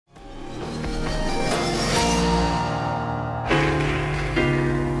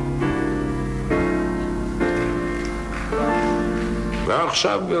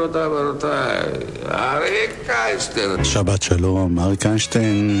ועכשיו גבירותיי, אריק איינשטיין. שבת שלום, אריק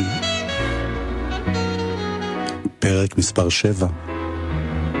איינשטיין, פרק מספר 7,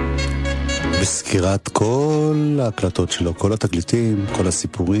 בסקירת כל ההקלטות שלו, כל התקליטים, כל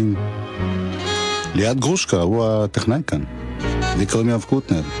הסיפורים. ליד גרושקה, הוא הטכנאי כאן, לי קוראים יואב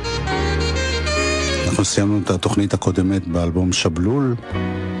קוטנר. אנחנו סיימנו את התוכנית הקודמת באלבום שבלול,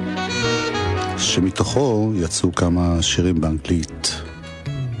 שמתוכו יצאו כמה שירים באנגלית.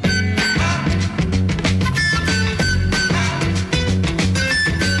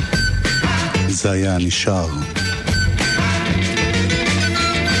 זה היה נשאר.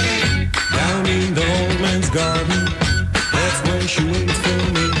 Down in the old man's garden, that's where she waits for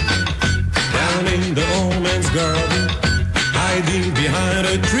me. Down in the old man's garden, hiding behind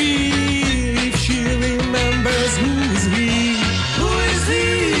a tree. If she remembers who's he, who is he?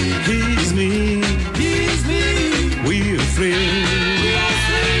 He's me, he's me. We're free, we are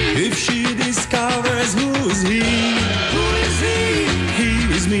free. If she discovers who's he, who is he?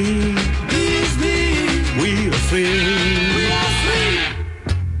 He's me, he's me. We're free, we are free.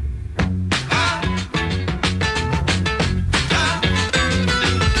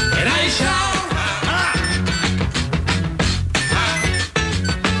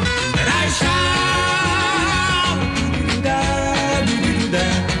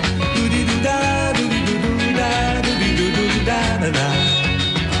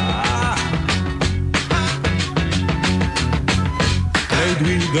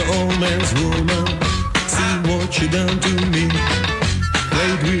 The old man's woman, see what she done to me.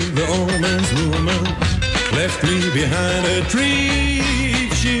 Played with the old man's woman, left me behind a tree.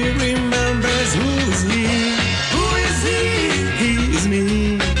 If she remembers who's he, who is he? He's me,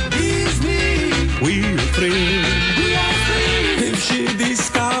 he's me. We're free, we are free. If she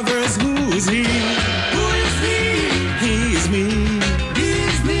discovers who's he, who is he? He's me,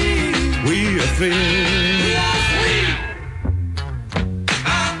 he's me. We're free.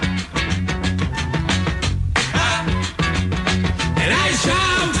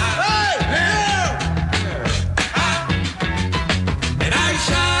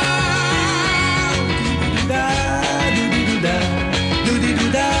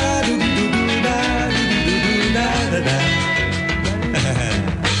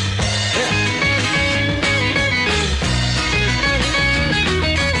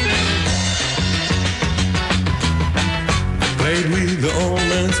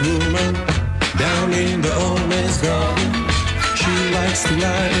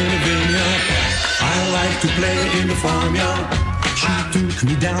 To play in the farmyard, she took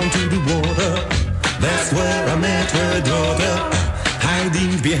me down to the water. That's where I met her daughter,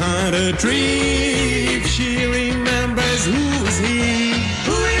 hiding behind a tree. If she remembers who's he,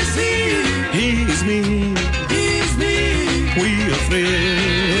 who is he? He's me, he's me. We are free,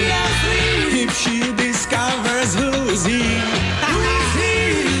 we are free. If she discovers who's he, who is he?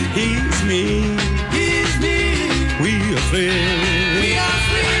 He's me, he's me. We are free, we are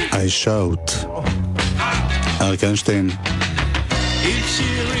free. I shout. אריק איינשטיין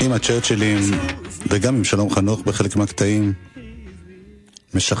עם הצ'רצ'ילים וגם עם שלום חנוך בחלק מהקטעים,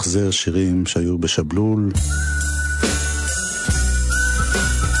 משחזר שירים שהיו בשבלול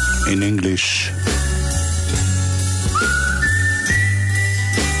in English.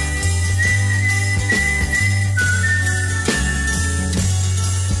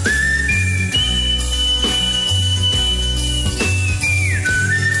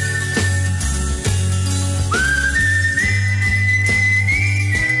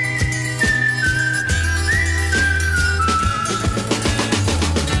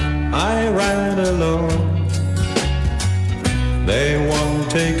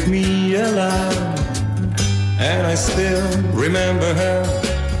 Take me alive, and I still remember her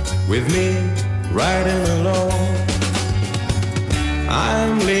with me riding alone.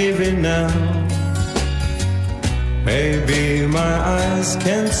 I'm leaving now, maybe my eyes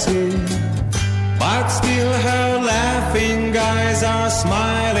can't see, but still her laughing eyes are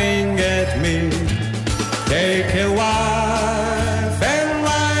smiling at me. Take a wife and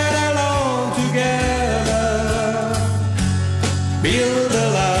ride alone together, build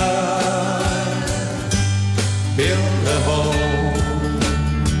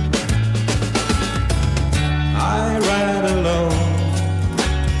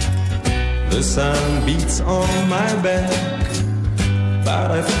the sun beats on my back, but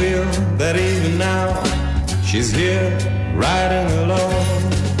I feel that even now she's here riding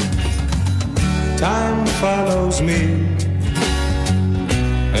alone. Time follows me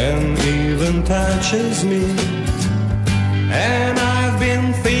and even touches me, and I've been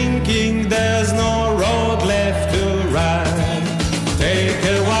thinking there's no road left to ride. Take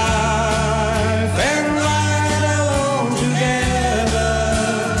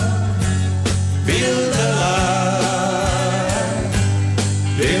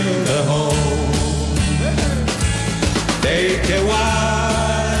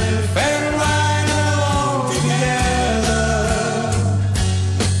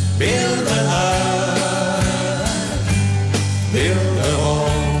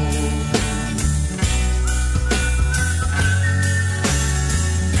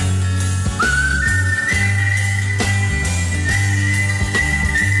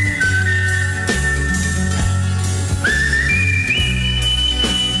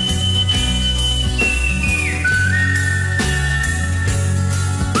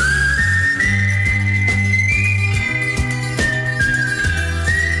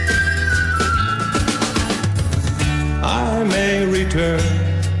return,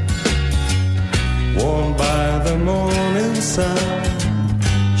 warmed by the morning sun.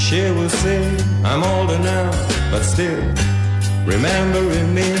 She will say, I'm older now, but still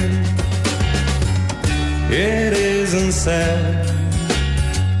remembering me. It isn't sad,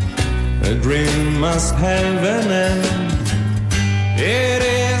 a dream must have an end. It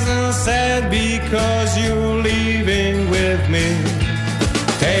isn't sad because you're leaving with me.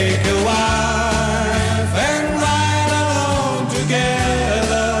 Take a wife and ride along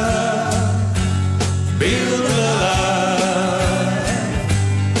together. Build a life,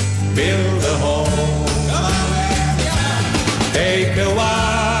 build a home. Take a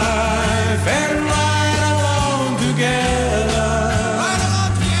wife and ride along together.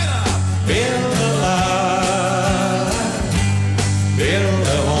 Build a life, build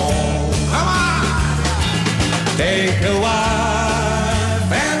a home. Come on! Take a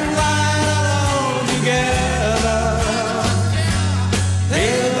wife and ride along together.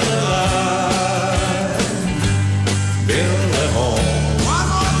 Build a life, build a home.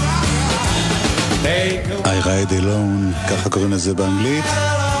 Take a I ride alone, ככה קוראים לזה באנגלית.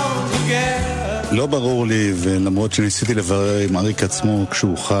 לא ברור לי, ולמרות שניסיתי לברר עם אריק עצמו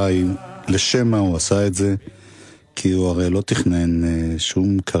כשהוא חי, לשם מה הוא עשה את זה, כי הוא הרי לא תכנן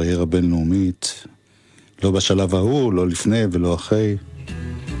שום קריירה בינלאומית, לא בשלב ההוא, לא לפני ולא אחרי.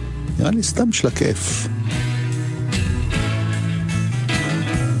 נראה לי סתם של הכיף.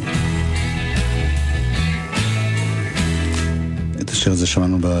 את השיר הזה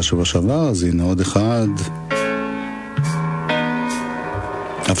שמענו בשבוע שעבר, אז הנה עוד אחד.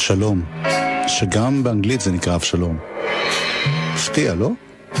 אבשלום, שגם באנגלית זה נקרא אבשלום. הפתיע, לא?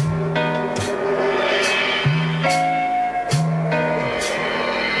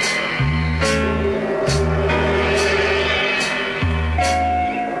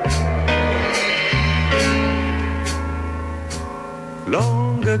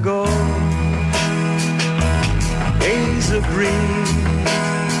 long ago, days of green,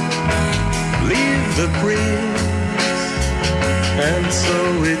 leave the prince, and so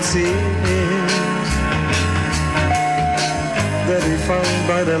it seems that he found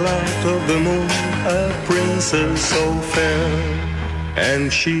by the light of the moon a princess so fair, and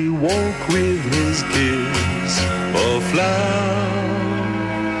she woke with his kiss of love.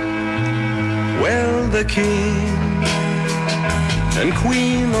 Well, the king and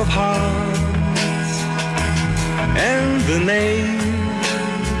queen of hearts, and the knave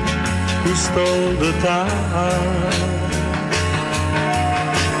who stole the time.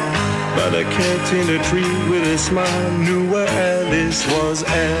 But a cat in a tree with a smile knew where Alice was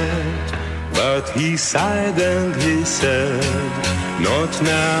at. But he sighed and he said, not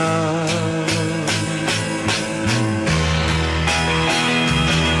now.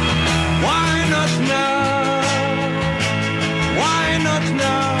 Why not now? Why not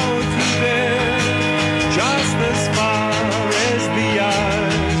now today? Just as far as the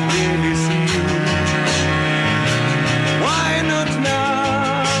eyes really see. Why not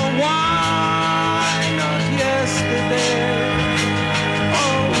now? Why not yesterday?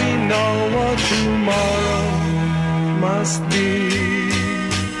 Oh, we know what tomorrow must be.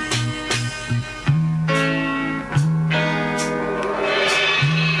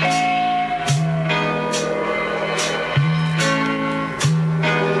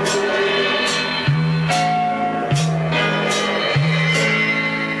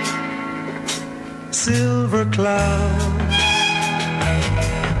 Silver clouds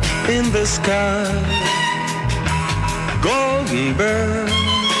in the sky, golden birds,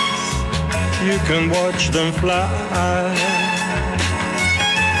 you can watch them fly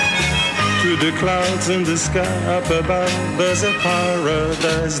to the clouds in the sky up above. There's a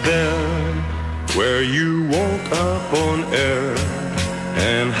paradise there where you woke up on earth,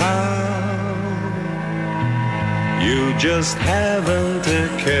 and how you just haven't a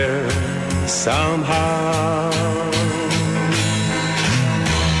care somehow.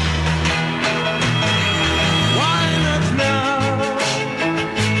 Why not now?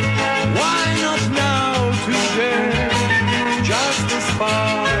 Why not now today? Just as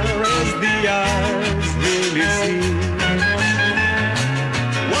far as the eyes really see.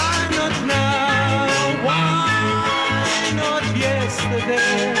 Why not now? Why not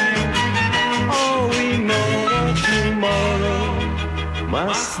yesterday? Oh, we know what tomorrow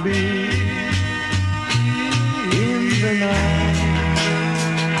must be. In the night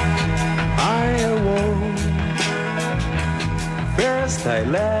I awoke, first I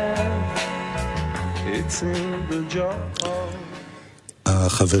laughed, it's in the jaw.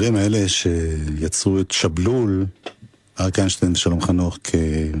 החברים האלה שיצרו את שבלול, אריק איינשטיין ושלום חנוך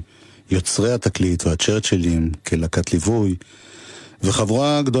כיוצרי התקליט, והצ'רצ'ילים כלהקת ליווי,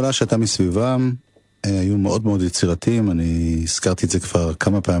 וחבורה גדולה שהייתה מסביבם, היו מאוד מאוד יצירתיים, אני הזכרתי את זה כבר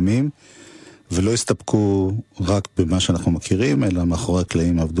כמה פעמים, ולא הסתפקו רק במה שאנחנו מכירים, אלא מאחורי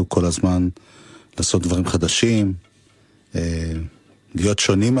הקלעים עבדו כל הזמן לעשות דברים חדשים, להיות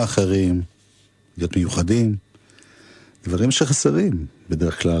שונים מאחרים, להיות מיוחדים, דברים שחסרים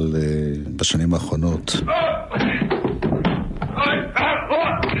בדרך כלל בשנים האחרונות.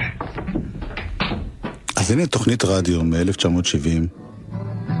 אז הנה תוכנית רדיו מ-1970,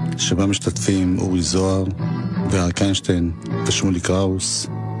 שבה משתתפים אורי זוהר ואריק איינשטיין ושמולי קראוס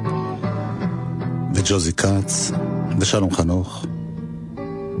וג'וזי קאץ ושלום חנוך,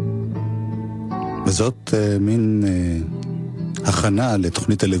 וזאת מין הכנה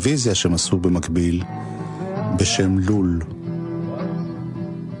לתוכנית טלוויזיה שהם עשו במקביל בשם לול.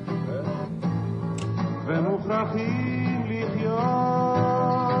 ומוכרחים לחיות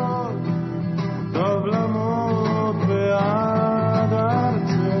טוב למות בעד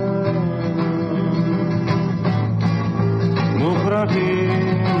ארצנו,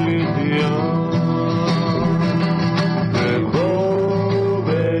 מוכרחים לחיות ובוא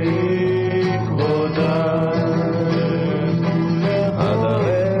בעקבותיו עד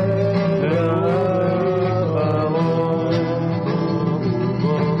הרגע האחרון,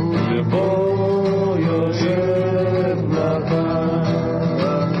 ובוא יושב לבן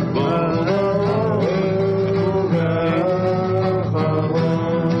ברגע האחרון.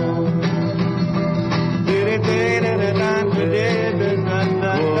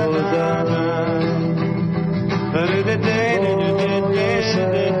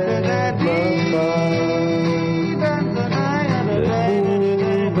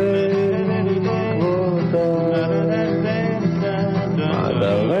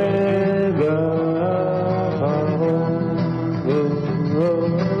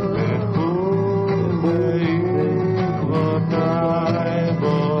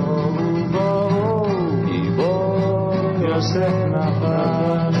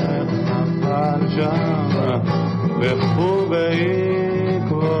 וכו בעקבותיי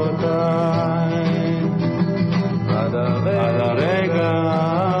עד הרגע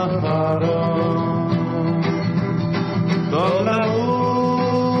האחרון. טוב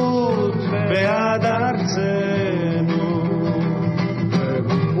למות בעד ארצנו,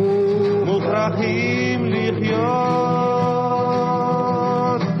 מוכרחים לחיות,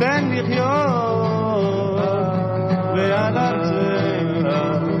 תן לחיות בעד ארצנו.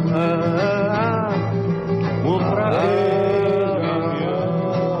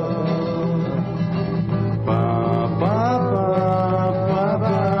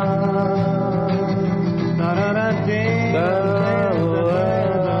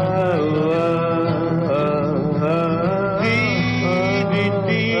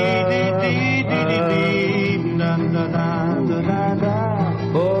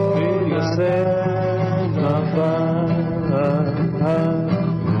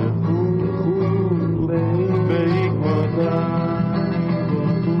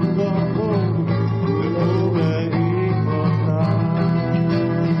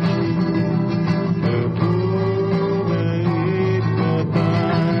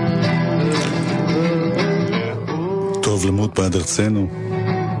 למות בעד ארצנו,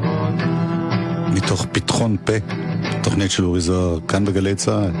 מתוך פתחון פה, תוכנית של אורי זוהר כאן בגלי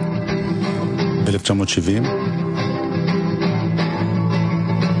צה"ל ב-1970.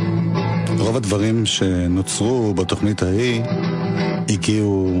 רוב הדברים שנוצרו בתוכנית ההיא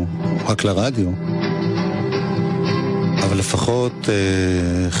הגיעו רק לרדיו, אבל לפחות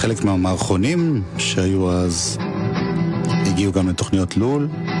חלק מהמערכונים שהיו אז הגיעו גם לתוכניות לול,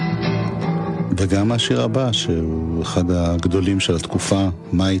 וגם השיר הבא שהוא אחד הגדולים של התקופה,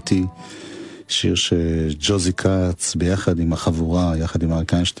 מה איתי, שיר שג'וזי קאץ ביחד עם החבורה, יחד עם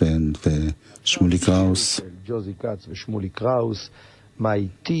אריק איינשטיין ושמולי קראוס. ג'וזי קאץ ושמולי קראוס, מה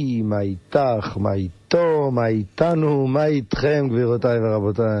איתי, מה איתך, מה איתו, מה איתנו, מה איתכם גבירותיי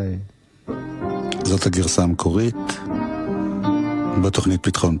ורבותיי. זאת הגרסה המקורית בתוכנית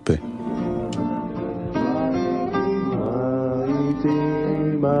פתחון פה.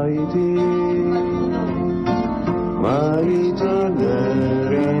 מה איתי, מה איתי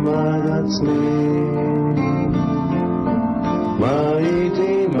נרים עד עצמי, מה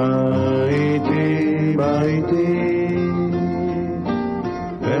איתי, מה איתי, מה איתי,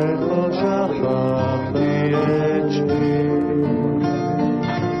 איך עוד שכחתי את שמי,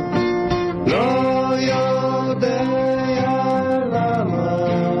 לא יודע למה,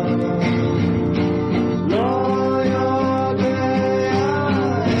 לא יודע איך,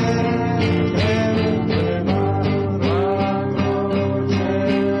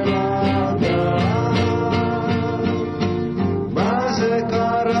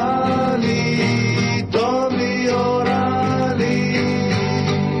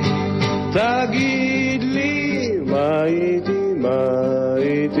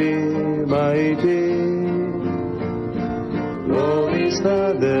 איתי, מה איתי? לא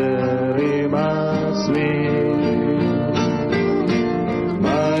מסתדר עם עצמי.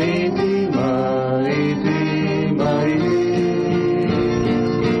 מה איתי, מה איתי, מה איתי?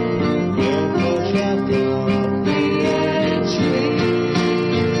 איפה שכחתי את שמי.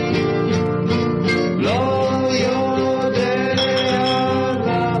 לא יודע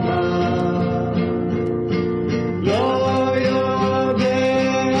למה, לא יודע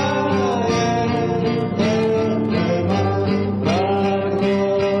למה, רק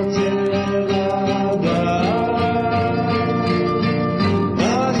רוצה לדעת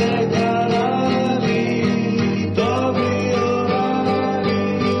מה זה קרה לי, טוב לי או רע לי,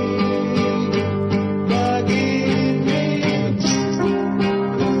 תגיד לי.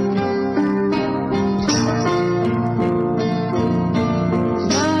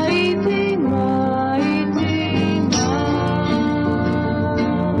 מה איתי, מה איתי,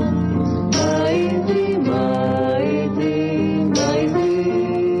 מה איתי, מה איתי, מה איתי?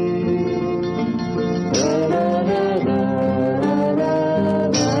 לה לה לה לה לה לה.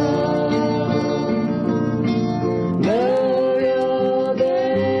 לא יודע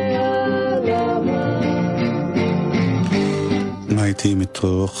למה. מה הייתי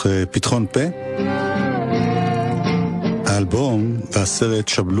מתוך פתחון פה? האלבום והסרט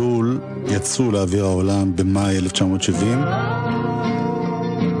שבלול יצאו לאוויר העולם במאי 1970.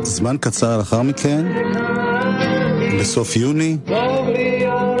 זמן קצר לאחר מכן, בסוף יוני,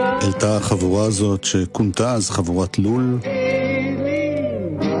 העלתה החבורה הזאת שכונתה אז חבורת לול,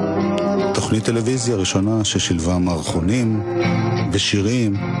 תוכנית טלוויזיה ראשונה ששילבה מערכונים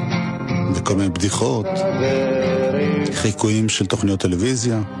ושירים וכל מיני בדיחות, חיקויים של תוכניות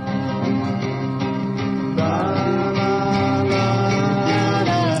טלוויזיה.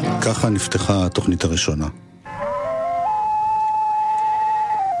 ככה נפתחה התוכנית הראשונה.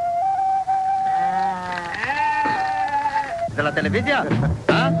 זה לטלוויזיה?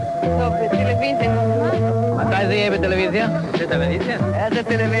 טוב, בטלוויזיה. מתי זה יהיה בטלוויזיה? זה טלוויזיה? איזה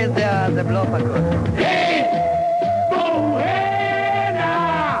טלוויזיה? זה בלוף הכל.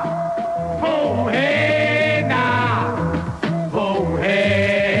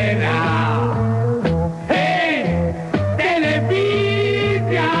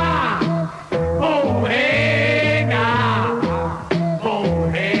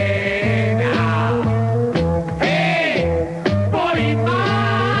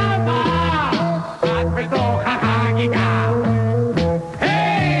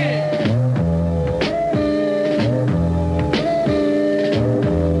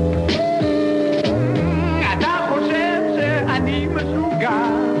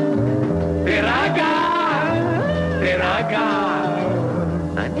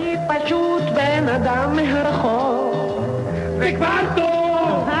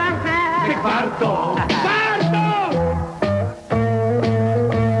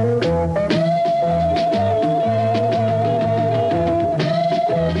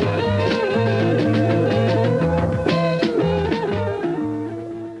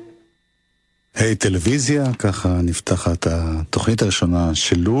 טלוויזיה, ככה נפתחת התוכנית הראשונה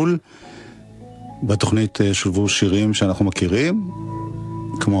של לול. בתוכנית שולבו שירים שאנחנו מכירים,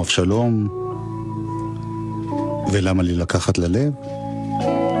 כמו אבשלום ולמה לי לקחת ללב,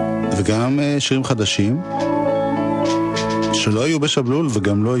 וגם שירים חדשים שלא היו בשבלול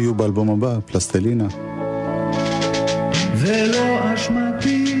וגם לא היו באלבום הבא, פלסטלינה. זה לא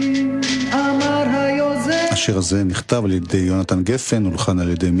אשמתי, אמר היוזם. השיר הזה נכתב על ידי יונתן גפן, הולחן על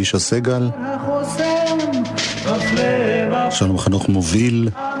ידי מישה סגל. שלום חנוך מוביל,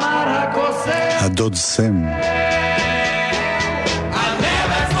 הדוד סם.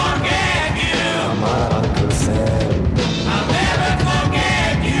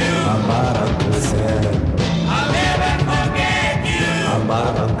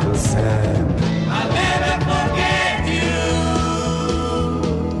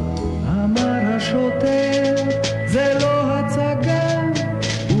 אמר השוטר, זה לא הצגה,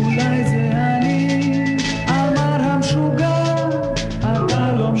 אולי זה אני. אמר המשוגע,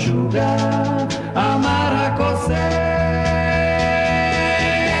 אתה לא משוגע. אמר הכוס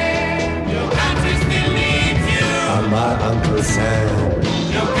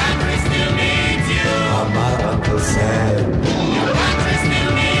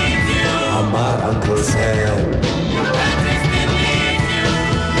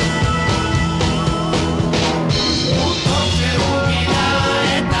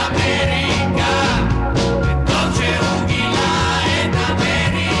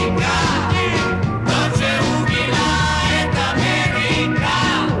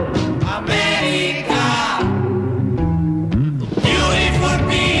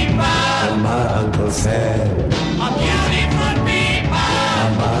הקוסם, A beautiful people,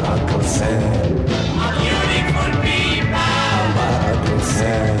 אמר הקוסם, a beautiful people, אמר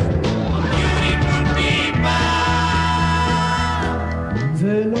הקוסם. beautiful people.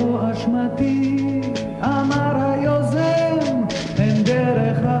 זה לא אשמתי, אמר היוזם, אין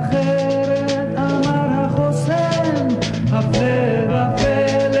דרך אחרת, אמר החוסם, הפלא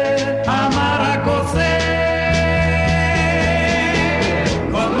ופלא, אמר הקוסם.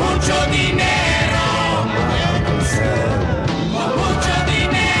 Con mucho dinero, אמר הקוסם, con mucho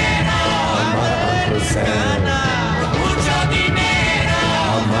dinero, אמר הקוסם, con mucho dinero,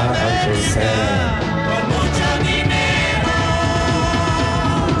 אמר הקוסם. con mucho dinero.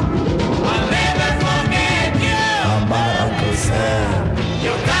 I'll never forget you. אמר הקוסם,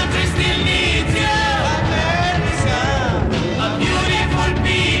 Your country still needs you. A beautiful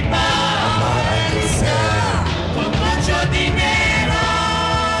people. אמר הקוסם. Con mucho dinero.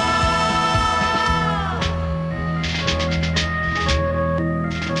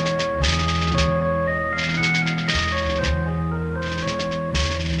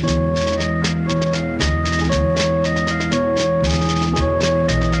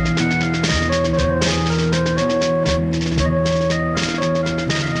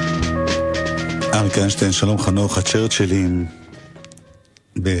 אריק איינשטיין, שלום חנוך, הצ'רצ'ילים,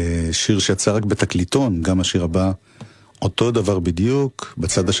 בשיר שיצא רק בתקליטון, גם השיר הבא, אותו דבר בדיוק,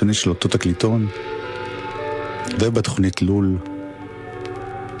 בצד השני של אותו תקליטון, ובתוכנית לול,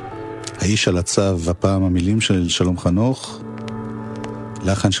 האיש על הצו, הפעם המילים של שלום חנוך,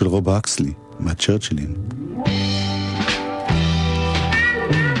 לחן של רוב אקסלי, מהצ'רצ'ילים.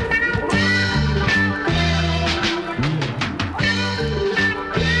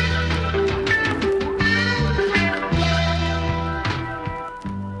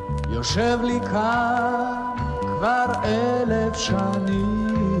 יושב לי כאן כבר 1000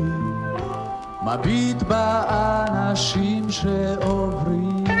 שנים, מביט באנשים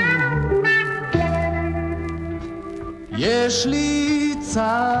שעוברים. יש לי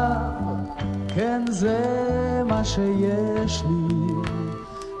צער, כן זה מה שיש לי,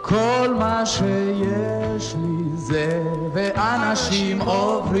 כל מה שיש לי זה ואנשים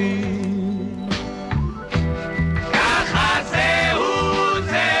עוברים. ככה זהו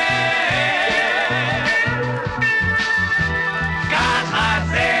זה. ככה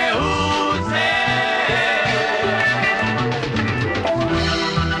זהו זה.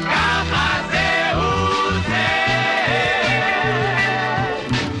 ככה זהו זה.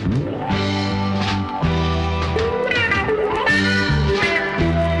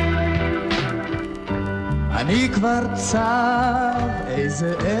 אני כבר צר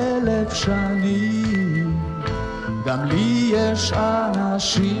איזה 1000 שנים, גם לי יש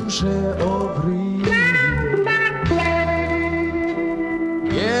אנשים שעוברים.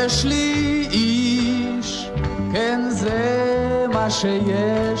 יש לי איש, כן זה מה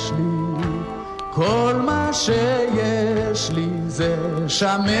שיש לי, כל מה שיש לי זה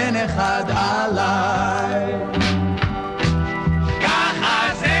שמן אחד עליי. ככה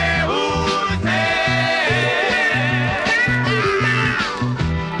זהו זה.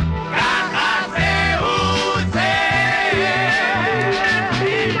 ככה זהו זה.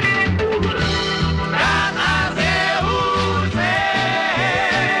 ככה זהו זה.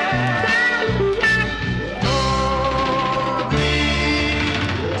 טוב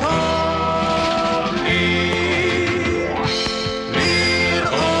לי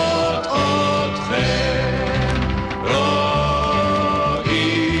לראות אתכם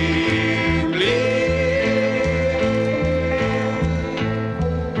רוגעים לי.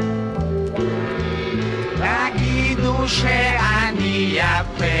 תגידו שאני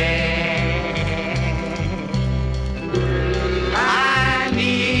יפה,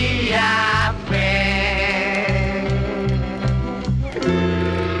 אני יפה,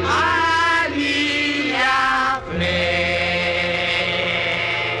 אני יפה.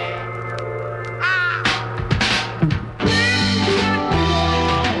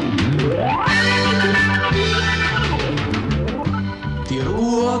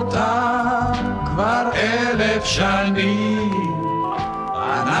 תראו אותם כבר 1000 שנים,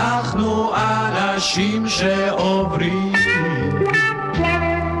 אנחנו אנשים שעוברים.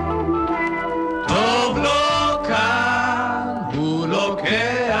 טוב לו כאן, הוא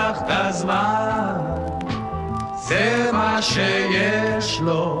לוקח את הזמן, זה מה שיש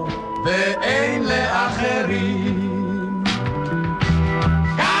לו ואין לאחרים.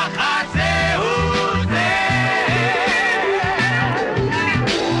 ככה זהו זה.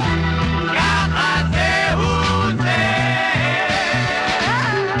 ככה זהו זה.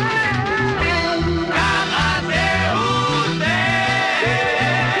 ככה זהו זה.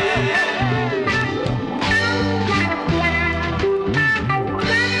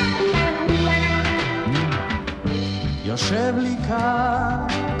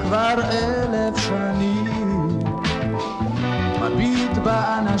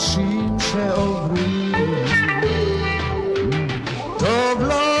 באנשים שעוברים. טוב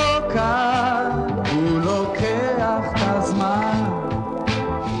לו כאן, הוא לוקח את הזמן,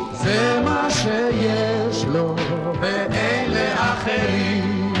 זה מה שיש לו ואין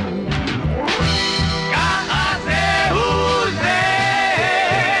לאחרים. ככה זהו זה,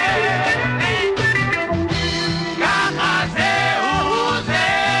 ככה זהו זה.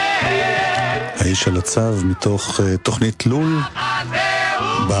 האיש על הצו מתוך תוכנית לול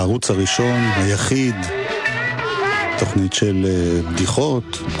בערוץ הראשון היחיד, תוכנית של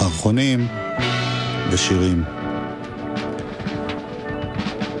בדיחות, מערכונים ושירים.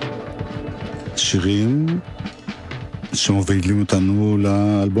 שירים שמובילים אותנו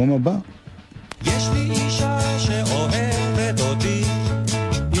לאלבום הבא. יש לי אישה שאוהבת אותי,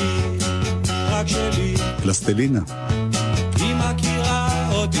 היא רק שלי. פלסטלינה. היא מכירה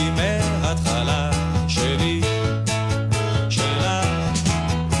אותי מההתחלה שלי, שלה.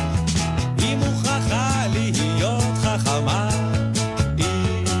 היא מוכרחה להיות חכמה,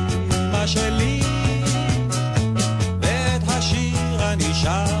 אמא שלי. ואת השיר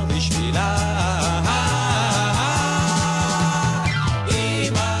הנשאר בשבילה.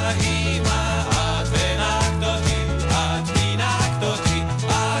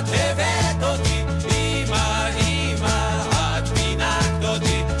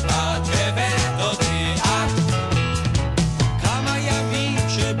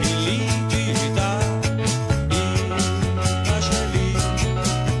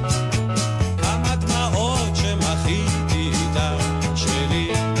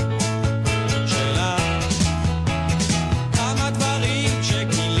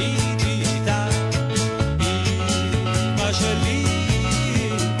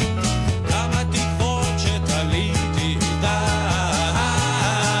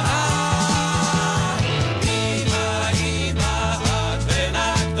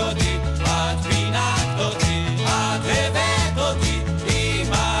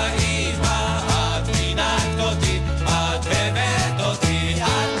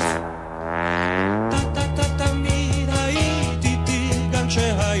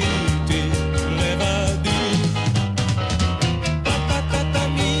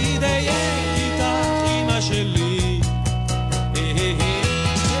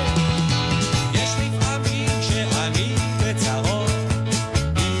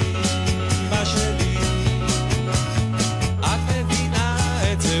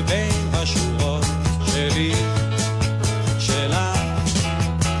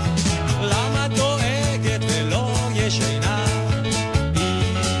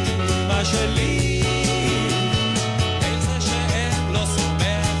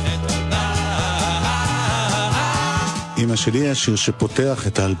 אמא שלי, השיר שפותח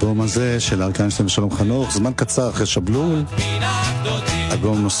את האלבום הזה של אריק איינשטיין ושלום חנוך, זמן קצר אחרי שבלול,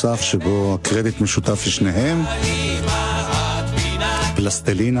 אלבום נוסף שבו הקרדיט משותף לשניהם,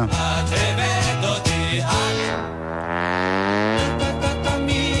 פלסטלינה.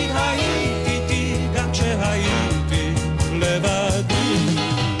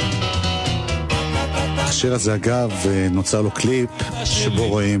 השיר הזה אגב נוצר לו קליפ שבו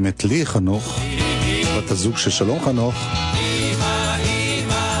רואים את לי חנוך, בת הזוג של שלום חנוך,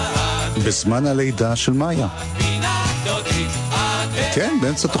 בזמן הלידה של מאיה. כן,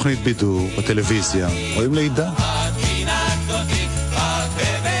 באמצע תוכנית בידור בטלוויזיה רואים לידה.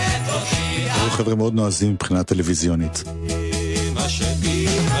 היו חבר'ה מאוד נועזים מבחינה טלוויזיונית.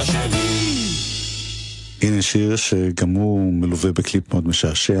 הנה שיר שגם הוא מלווה בקליפ מאוד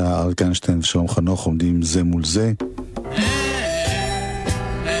משעשע, אריק איינשטיין ושלום חנוך עומדים זה מול זה.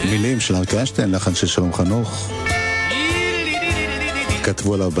 מילים של אריק איינשטיין, לחן של שלום חנוך,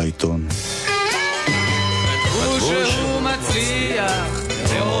 כתבו עליו בעיתון. כתבו שהוא מצליח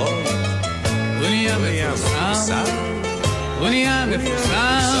מאוד, הוא נהיה מפורסם, הוא נהיה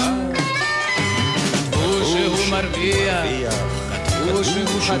מפורסם. כתבו שהוא מרוויח, כתבו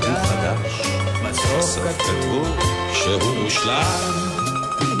שהוא חדש, בסוף כתבו שהוא מושלם.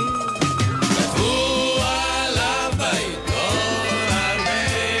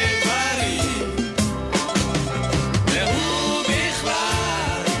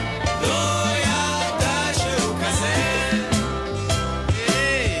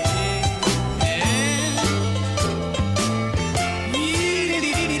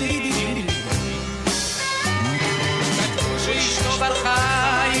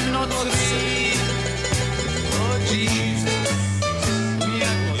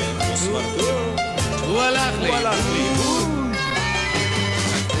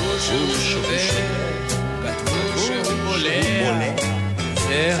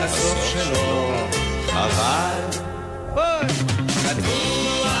 זה הסוף שלו, אבל כתבו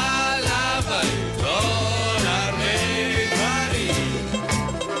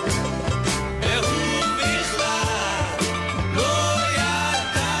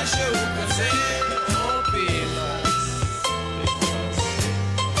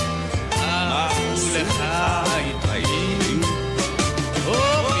לך עיתונים, או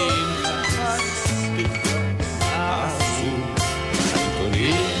פנחס, עשו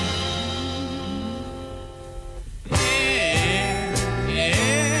עיתונים.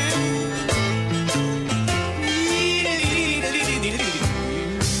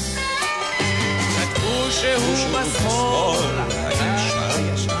 שהוא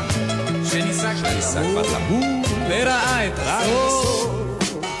בשמאל שניסה כבר למות וראה את הסוף,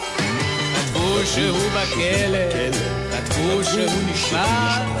 כתבו שהוא בכלא, כתבו שהוא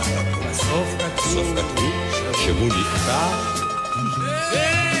נשמע, בסוף כתבו שהוא נפטר,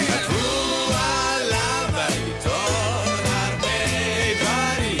 וכתבו עליו בעיתון הרבה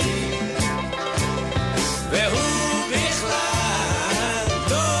דברים, והוא בכלל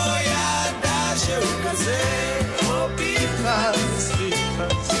לא ידע שהוא כזה או פנחס,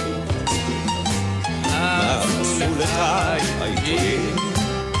 עשו לך עיתונים,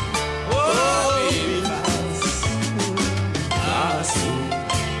 או פנחס, עשו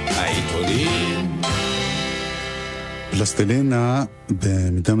העיתונים. פלסטלינה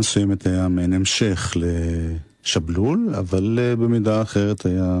במידה מסוימת היה מעין המשך לשבלול, אבל במידה אחרת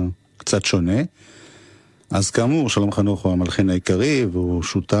היה קצת שונה. אז כאמור, שלום חנוך הוא המלחין העיקרי, והוא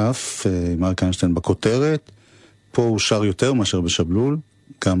שותף עם אריק איינשטיין בכותרת. פה הוא שר יותר מאשר בשבלול,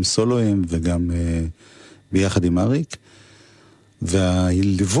 גם סולואים וגם ביחד עם אריק.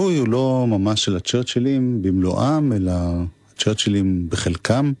 והליווי הוא לא ממש של הצ'רצ'ילים במלואם, אלא הצ'רצ'ילים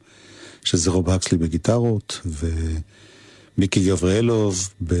בחלקם, שזה רוב הקסלי בגיטרות, ומיקי גבריאלוב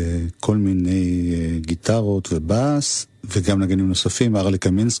בכל מיני גיטרות ובאס, וגם נגנים נוספים, ארלי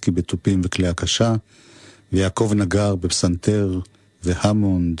קמינסקי בטופים וכלי הקשה, ויעקב נגר בפסנתר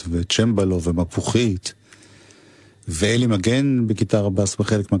והמונד וצ'מבלו ומפוחית, ואלי מגן בגיטרה בס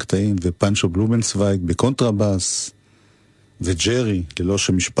בחלק מהקטעים, ופנצ'ו בלומנצוויג בקונטרבס, וג'רי ללא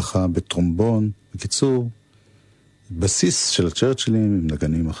שם משפחה בטרומבון. בקיצור, בסיס של הצ'רצ'ילים עם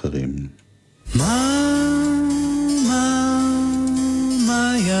נגנים אחרים. מאיה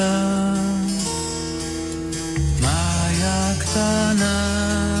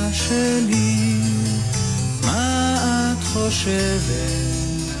קטנה שלי, מה את חושבת,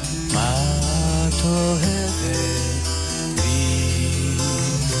 מה את אוהבת בי,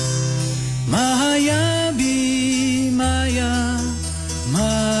 מה היה בי, מאיה,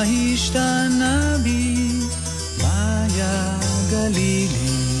 מה השתנה בי, מאיה גלילי,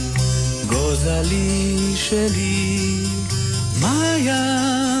 גוזלי שלי, מאיה,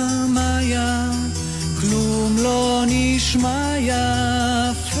 מאיה, כלום לא נשמע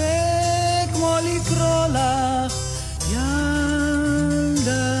יפה כמו לקרוא לך ילדתי.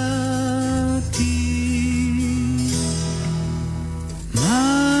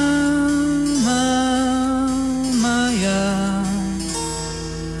 מאיה,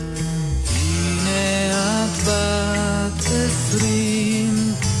 הנה את בת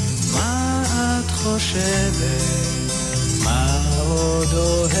 20, מה את חושבת, מה עוד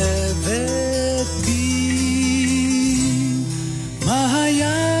אוהבת בי, מה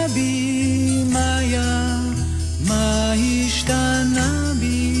היה בי, מאיה, מה השתנה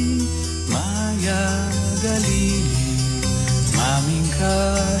בי, מאיה גלילי, מה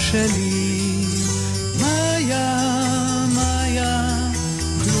מנקה שלי, מאיה, מאיה,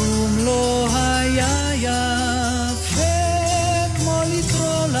 כלום לא היה יפה כמו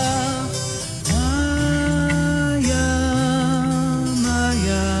לקרוא לך מאיה,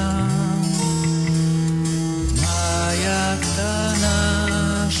 מאיה, מאיה קטנה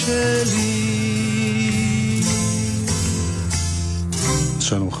שלי.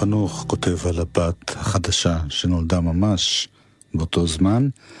 שלום חנוך כותב על הבת החדשה שנולדה ממש באותו זמן.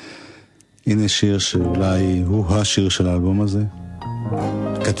 הנה שיר שאולי הוא השיר של האלבום הזה.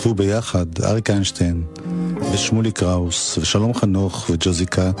 כתבו ביחד אריק איינשטיין ושמולי קראוס ושלום חנוך וג'וזי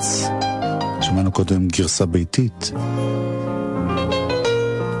קאץ. שמענו קודם גרסה ביתית,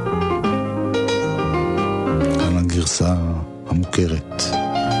 כאן הגרסה המוכרת.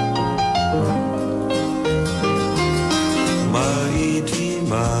 מה איתי,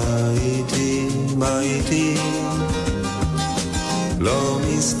 מה איתי, מה איתי, לא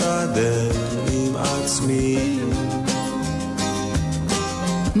מסתדר עם עצמי.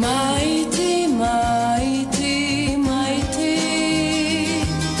 מה איתי, מה איתי, מה איתי,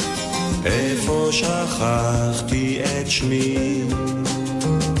 איפה שכחתי את שמי.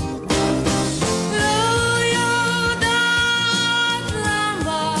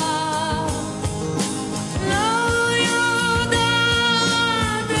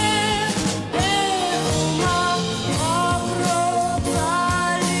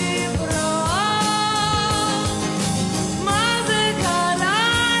 מה זה קרה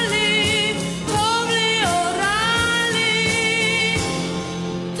לי, טוב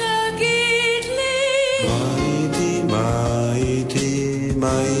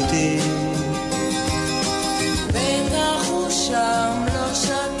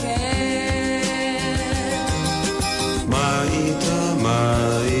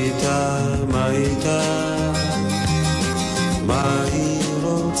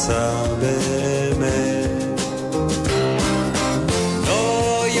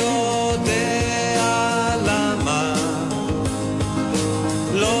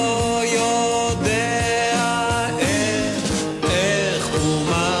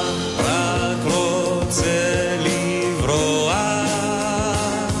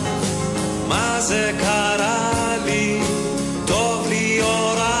זה קרה לי, טוב לי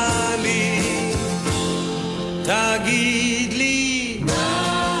או רע לי, תגיד לי.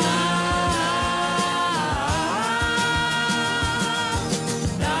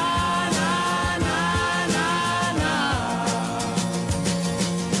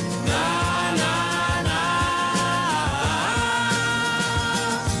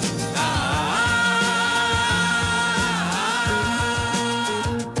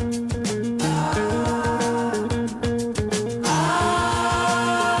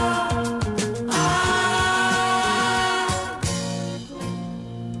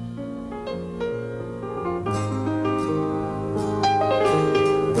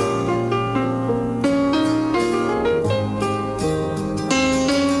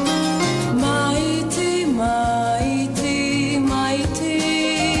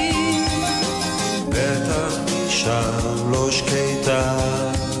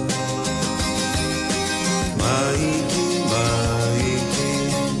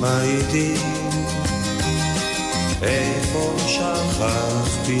 איפה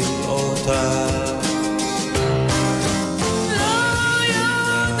שכחתי אותה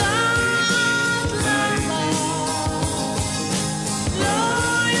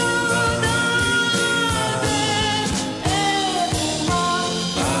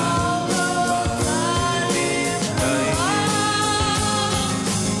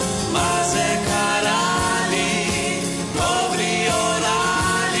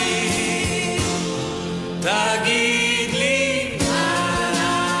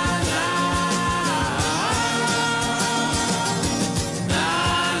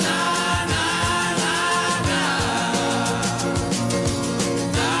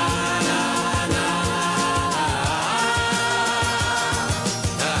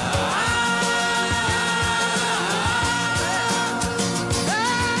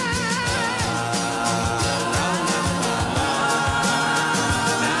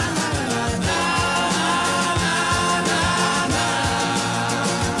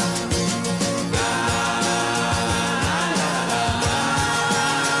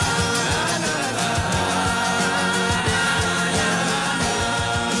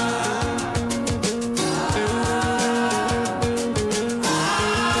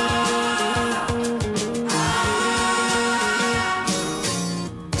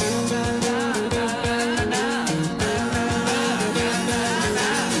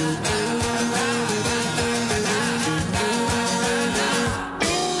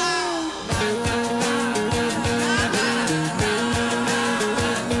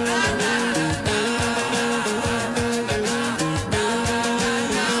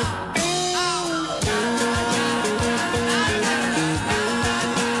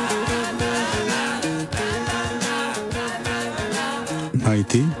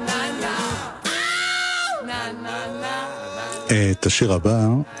הייתי. את השיר הבא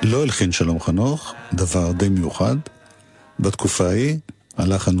לא הלחין שלום חנוך, דבר די מיוחד. בתקופה ההיא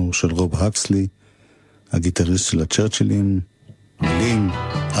הלחן הוא של רוב הקסלי, הגיטריסט של הצ'רצ'ילים, מילים,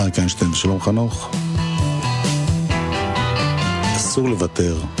 אריק איינשטיין ושלום חנוך. אסור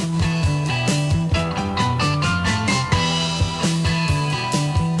לוותר.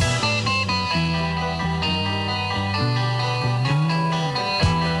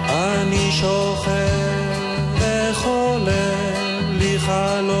 אני שוכב וחולם לי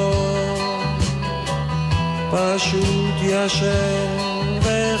חלום, פשוט ישן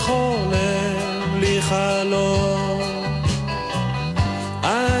וחולם לי חלום.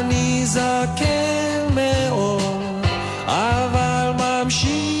 אני זקן מאוד אבל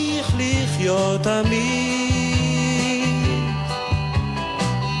ממשיך לחיות תמיד,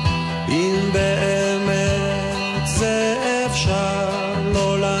 אם באמת זה אפשר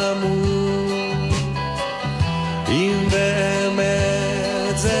לא למות, אם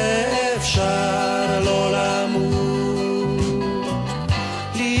באמת זה אפשר לא למות,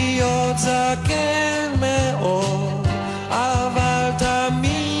 להיות זקן מאוד אבל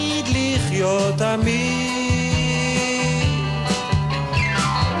תמיד לחיות תמיד.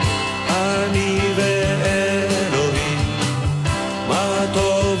 אני ואלוהים, מה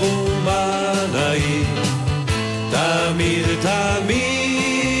טוב ומה נעים, תמיד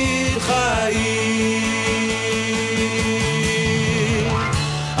תמיד חיים.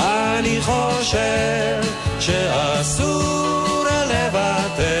 אני חושב שאסור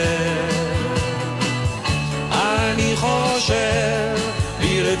לוותר, אני חושב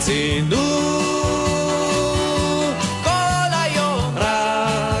ברצינות, כל היום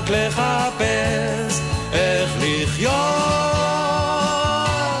רק לחפש איך לחיות,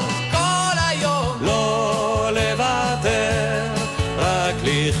 כל היום לא לוותר, רק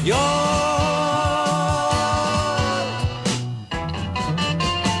לחיות.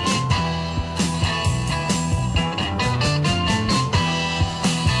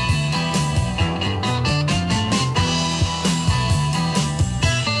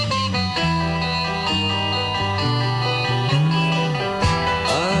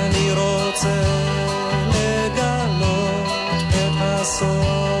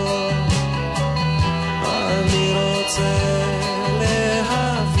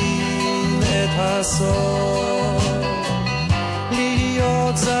 לעשות,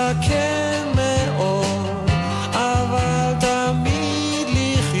 להיות זקן מאוד, אבל תמיד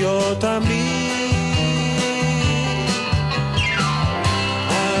לחיות תמיד.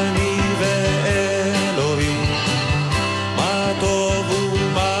 אני ואלוהים, מה טוב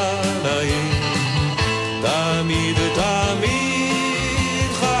ומה נעים, תמיד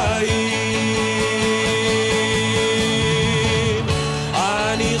תמיד חיים.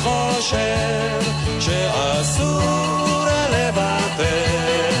 אני חושב שאסור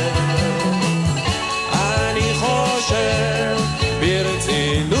לוותר, אני חושב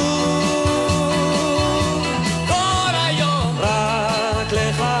ברצינות, כל היום רק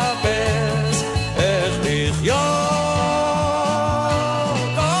לחפש איך לחיות,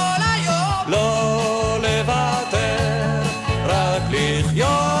 כל היום לא לוותר, רק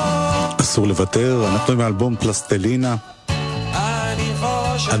לחיות. אסור לוותר. אנחנו עם האלבום פלסטלינה,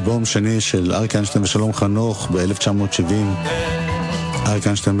 אלבום שני של אריק איינשטיין ושלום חנוך ב-1970. אריק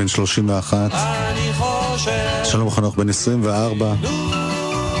איינשטיין בן 31, שלום חנוך בן 24.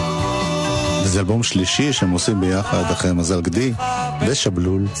 וזה אלבום שלישי שהם עושים ביחד אחרי מזל גדי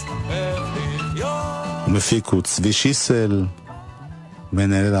ושבלול. המפיק הוא צבי שיסל,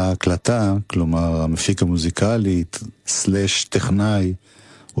 מנהל ההקלטה, כלומר המפיק המוזיקלית סלש טכנאי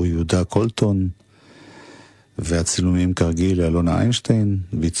הוא יהודה קולטון, והצילומים כרגיל לאלונה איינשטיין,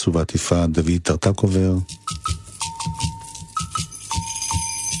 ועיצוב העטיפה דוד טרטקובר.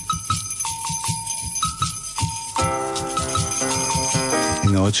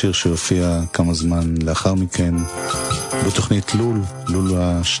 הנה עוד שיר שיופיע כמה זמן לאחר מכן בתוכנית לול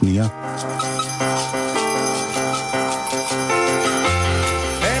השנייה.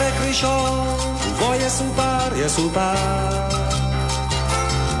 פרק ראשון ובו יסופר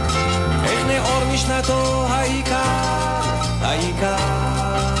איך נאור משנתו העיקר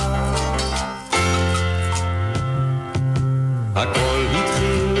הכל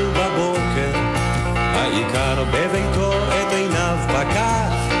התחיל בבוקר, העיקר בביתו את עיניו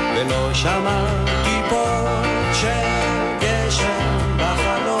פקח ולא שמע טיפות של גשם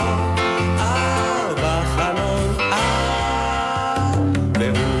בחלון,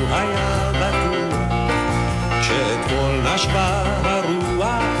 והוא היה בטוח שאתמול נשבה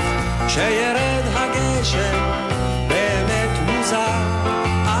הרוח שירד הגשם. באמת מוזר,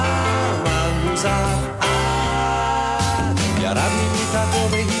 ירד ממיטתו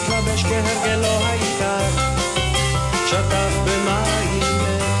והתלבש כהרגלו העיקר, שטף במים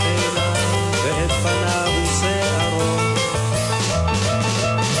את עיניו ואת פניו ושערו,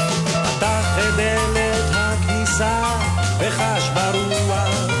 פתח את דלת הכניסה וחש ברוח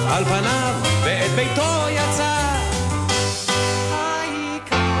על פניו ואת ביתו יצא.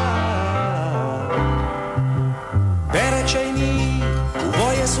 פרק שני ובו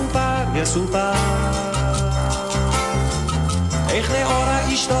יסופר איך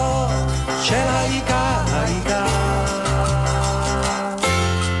נאורה אשתו של העיקר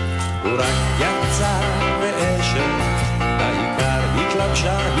הוא רק יצא באשת, העיקר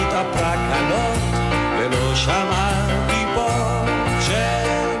התלבשה התאפרה קלות ולא שמע טיפות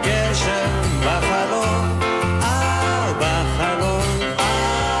של גשם בחלון,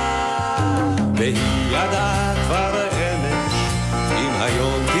 והיא ידעה כבר אמש אם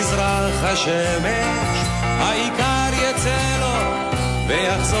היום תזרח השמש העיקר יצא לו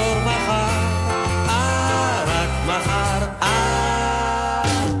ויחזור מחר, רק מחר.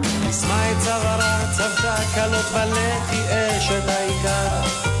 נשמע את צווארה צבתה קלות בלחי אשת העיקר,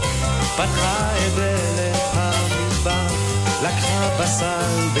 פתחה את דלת המטבח, לקחה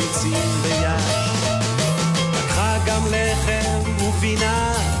בשר ביצים ויש, לקחה גם לחם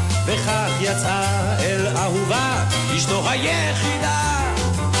וגבינה, וכך יצאה אל אהובה אשתו היחידה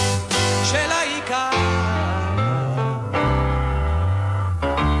של העיקר.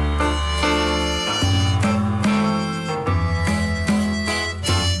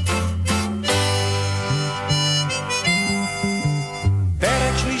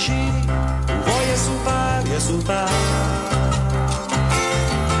 פרק שלישי ובו יסופר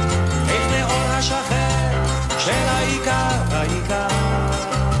איך נאור השחר של העיקר,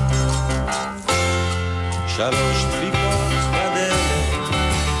 שלוש דפיקות בדלת,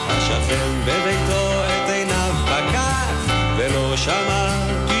 השכן בביתו את עיניו פקח ולא שמע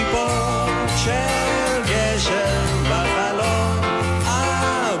טיפות של גשם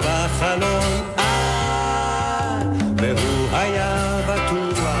בחלון, והוא היה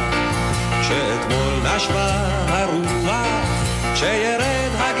בטוח שאתמול נשבה הרוח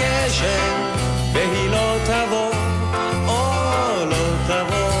שירד הגשם והיא לא תבוא, לא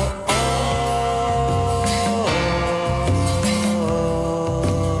תבוא.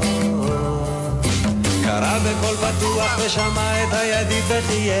 שמע את הידית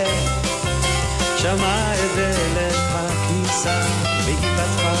וחיה, שמע את דלת הכניסה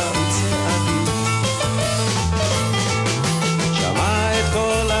בגבעתך וצעדים, שמע את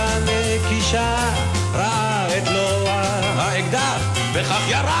כל הנקישה, ראה את לוע האקדח וכך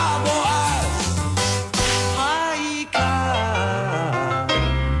ירה בו אז העיקר.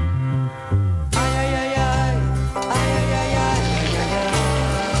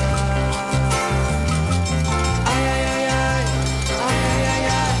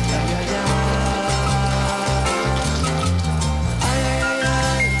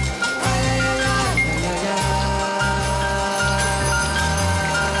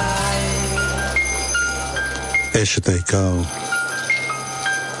 אשת העיקר.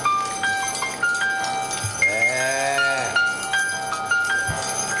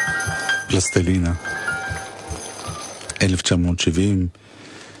 פלסטלינה 1970.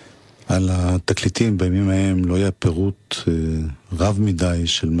 על התקליטים בימים ההם לא היה פירוט רב מדי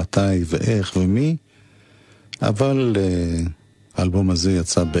של מתי ואיך ומי, אבל האלבום הזה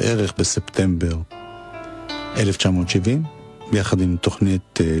יצא בערך בספטמבר 1970 ביחד עם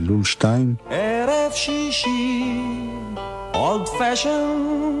תוכנית לול 2 ערב שישי אולד פשן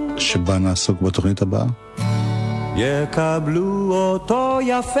שבה נעסוק בתוכנית הבאה. יקבלו אותו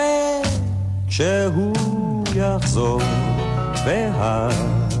יפה כשהוא יחזור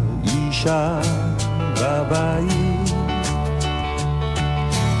והאישה בבית,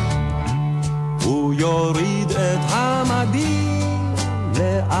 הוא יוריד את המדים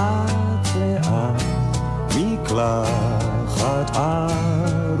לאט לאט מקלחת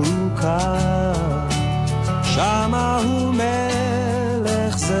ארוכה, שמה הוא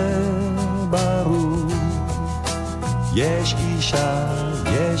מלך זה ברור, יש אישה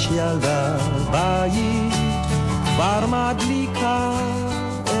יש ילדה בית כבר מדליקה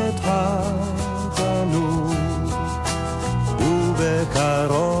את התנור,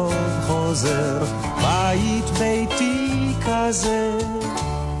 ובקרוב חוזר בית ביתי כזה,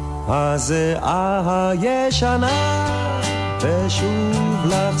 הזיעה הישנה ושוב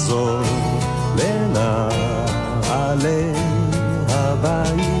לחזור לנעלי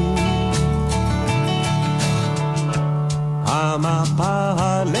הבית, המפה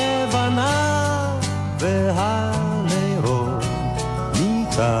הלבנה והנרות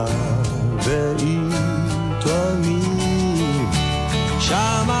ניתן ועיתונים,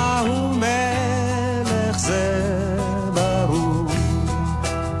 שמה הוא מלך זה ברור,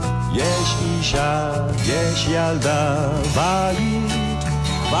 יש אישה יש ילדה בית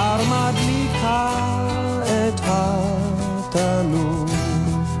כבר מדליקה את התנור,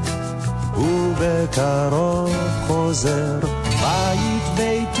 ובקרוב חוזר בית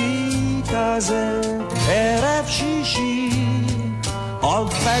ביתי כזה, ערב שישי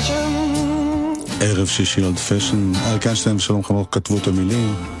אולד פשן. ערב שישי אולד פשן. אריק איינשטיין ושלום חנוך כתבו את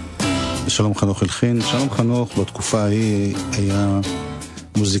המילים, ושלום חנוך הלחין. שלום חנוך בתקופה ההיא היה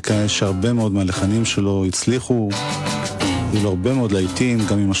מוזיקאי שהרבה מאוד מהלחנים שלו הצליחו, היו לו הרבה מאוד להיטים,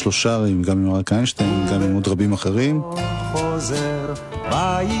 גם עם השלושרים, גם עם אריק איינשטיין, גם עם עוד רבים אחרים,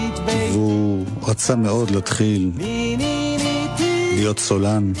 והוא רצה מאוד להתחיל להיות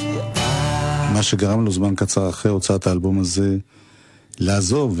סולן, מה שגרם לו זמן קצר אחרי הוצאת האלבום הזה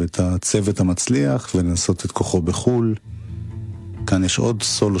לעזוב את הצוות המצליח ולנסות את כוחו בחול. כאן יש עוד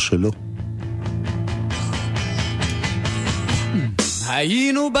סולו שלו.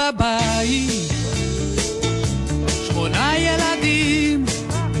 היינו בבית 8 ילדים,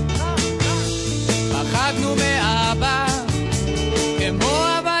 פחדנו מאבא כמו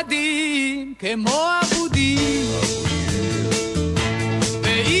עבדים, כמו עבודים,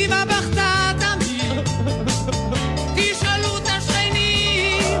 ואמא בכתה תמיד, תשאלו את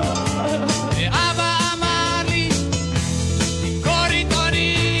השכנים, ואבא אמר לי תמכור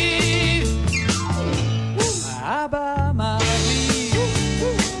עיתונים, אבא אמר לי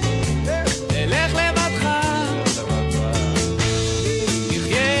תלך לבדך,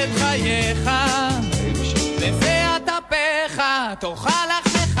 תחיה את חייך וזה הטפך תאכל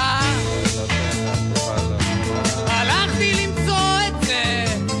לחמך. הלכתי למצוא את זה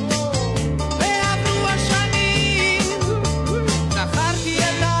ועברו השנים, זכרתי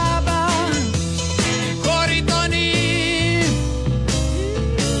את אבא למכור עיתונים,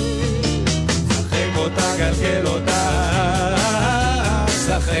 שחק אותה גלגל אותה,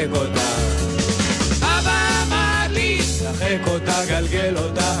 שחק אותה, אבא אמר לי שחק אותה גלגל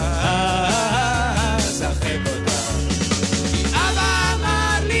אותה, שחק אותה, כי אבא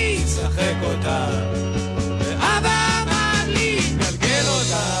אמר לי שחק אותה, ואבא אמר לי גלגל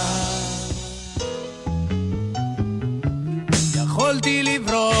אותה. יכולתי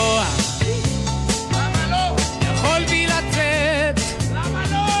לברוח, יכולתי לצאת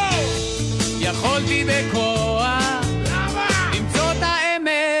לי בכוח למצוא את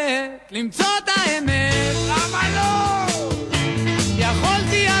האמת, למצוא את האמת. למה לא?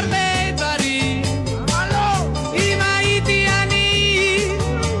 יכולתי הרבה דברים, למה לא? אם הייתי אני,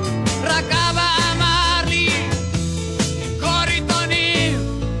 רק אבא אמר לי קור עיתונים,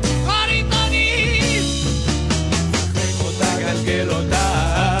 קור עיתונים. שחק אותה, גלגל אותה,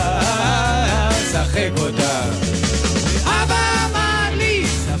 שחק אותה. אבא אמר לי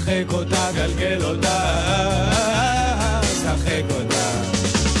שחק אותה, גלגל אותה, שחק אותה.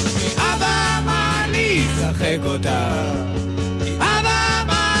 אבא אמר לי שחק אותה, אבא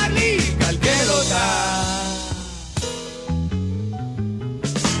אמר לי גלגל אותה.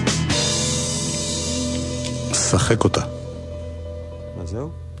 שחק אותה. מה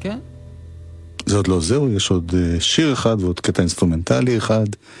זהו? כן. זה עוד לא זהו, יש עוד שיר אחד ועוד קטע אינסטרומנטלי אחד.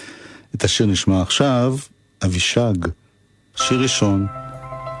 את השיר נשמע עכשיו, אבישג, שיר ראשון,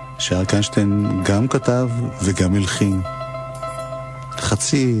 שאריק איינשטיין גם כתב וגם הלחין.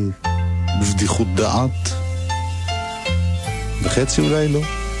 חצי בבדיחות דעת, וחצי אולי לא.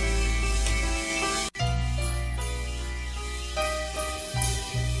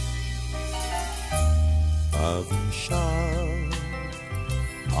 אבישג,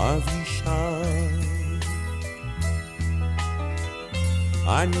 אבישג,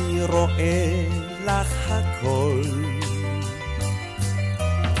 אני רואה לך הכל.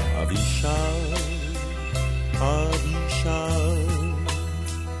 אבישג, אבישג,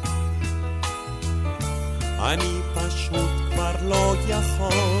 אני פשוט כבר לא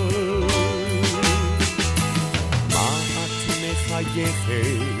יכול. מה את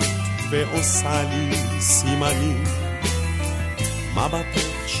מחייכת ועושה לי סימנים,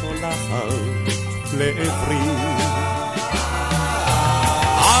 מבטך שולחת לעברי.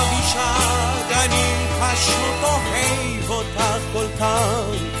 אבישג, אני פשוט אוהב אותך כל כך.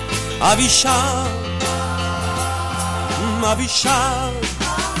 אבישג, אבישג,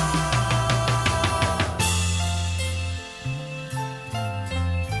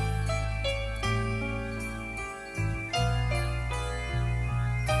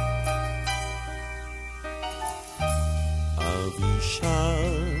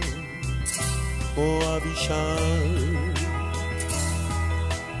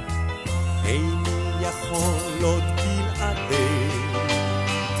 איני יכול עוד בלעדך.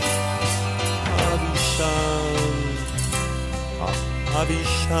 אבישג,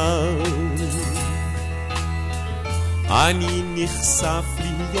 אבישג, אני נחשף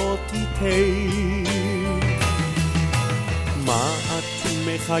להיות איתך. מה את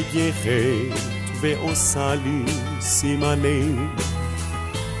מחייכת ועושה לי סימני,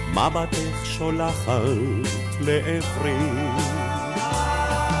 מבטך שולחת לעברי.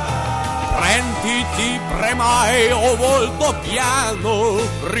 Prenditi, premai o volto piano,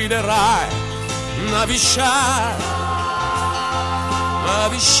 riderai. Avishai,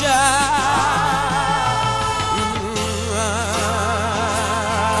 Avishai,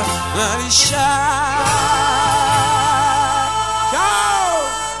 Avishai.